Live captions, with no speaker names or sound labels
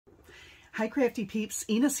Hi Crafty Peeps,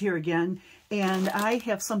 Enis here again, and I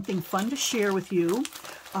have something fun to share with you.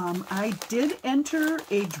 I did enter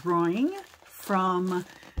a drawing from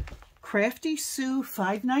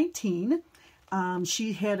CraftySue519.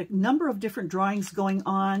 She had a number of different drawings going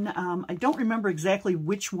on. I don't remember exactly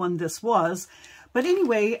which one this was, but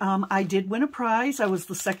anyway, I did win a prize. I was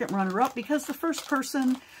the second runner-up because the first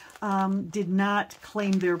person did not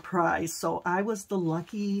claim their prize, so I was the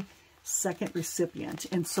lucky second recipient.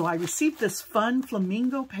 And so I received this fun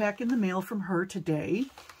flamingo pack in the mail from her today.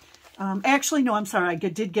 Actually, no, I'm sorry, I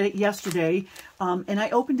did get it yesterday, and I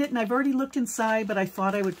opened it and I've already looked inside, but I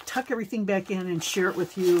thought I would tuck everything back in and share it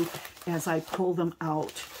with you as I pull them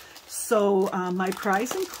out. So my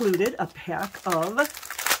prize included a pack of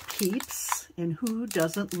Peeps, and who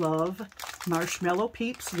doesn't love marshmallow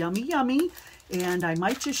Peeps? Yummy, yummy. And I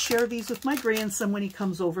might just share these with my grandson when he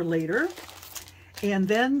comes over later. And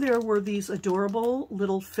then there were these adorable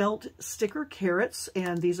little felt sticker carrots,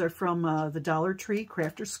 and these are from the Dollar Tree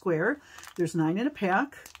Crafter Square. There's 9 in a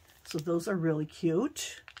pack, so those are really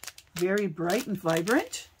cute. Very bright and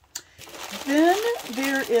vibrant. Then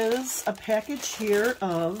there is a package here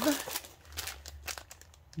of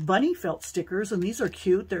bunny felt stickers, and these are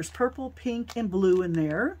cute. There's purple, pink, and blue in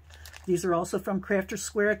there. These are also from Crafter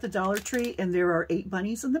Square at the Dollar Tree, and there are 8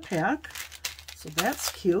 bunnies in the pack, so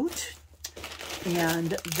that's cute.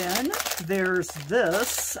 And then there's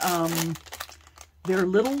this, they're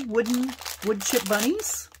little wooden wood chip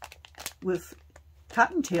bunnies with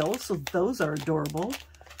cottontails, so those are adorable.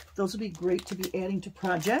 Those would be great to be adding to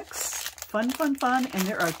projects. Fun, fun, fun, and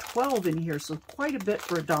there are 12 in here, so quite a bit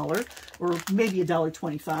for $1, or maybe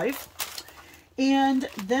 $1.25. And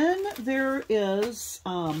then there is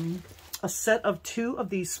a set of 2 of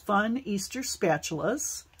these fun Easter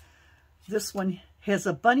spatulas. This one has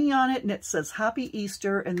a bunny on it, and it says Happy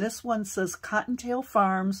Easter, and this one says Cottontail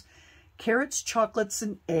Farms, Carrots, Chocolates,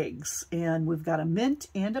 and Eggs. And we've got a mint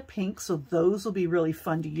and a pink, so those will be really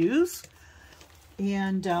fun to use.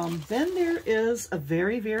 And then there is a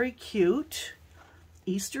very, very cute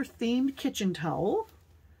Easter-themed kitchen towel.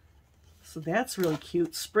 So that's really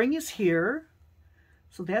cute. Spring is here,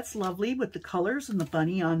 so that's lovely with the colors and the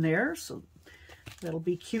bunny on there, so that'll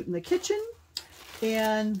be cute in the kitchen.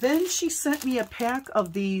 And then she sent me a pack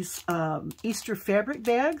of these Easter fabric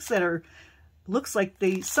bags that are, looks like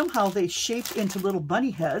somehow they shaped into little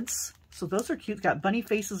bunny heads. So those are cute. Got bunny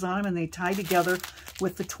faces on them, and they tie together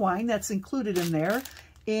with the twine that's included in there.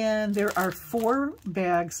 And there are 4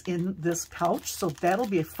 bags in this pouch, so that'll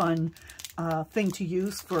be a fun thing to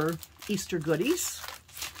use for Easter goodies.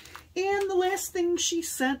 And the last thing she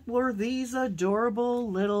sent were these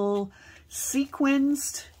adorable little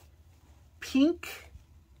sequenced pink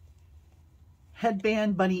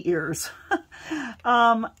headband bunny ears.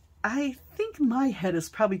 I think my head is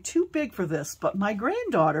probably too big for this, but my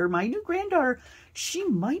granddaughter, my new granddaughter, she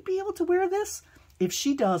might be able to wear this. If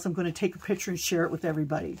she does, I'm going to take a picture and share it with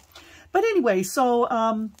everybody. But anyway,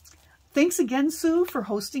 so thanks again, Sue, for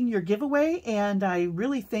hosting your giveaway, and I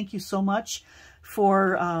really thank you so much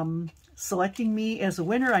for selecting me as a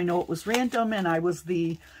winner. I know it was random and I was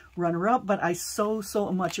the runner-up, but I so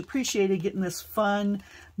much appreciated getting this fun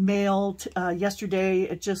mail yesterday.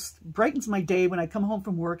 It just brightens my day when I come home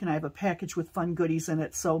from work and I have a package with fun goodies in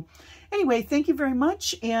it. So anyway, thank you very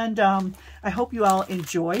much, and I hope you all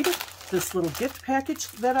enjoyed this little gift package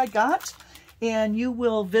that I got. And you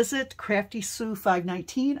will visit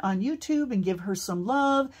CraftySue519 on YouTube and give her some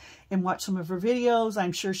love and watch some of her videos.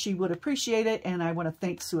 I'm sure she would appreciate it, and I want to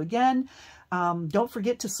thank Sue again. Don't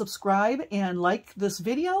forget to subscribe and like this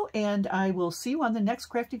video, and I will see you on the next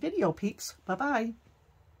crafty video, peeps. Bye-bye.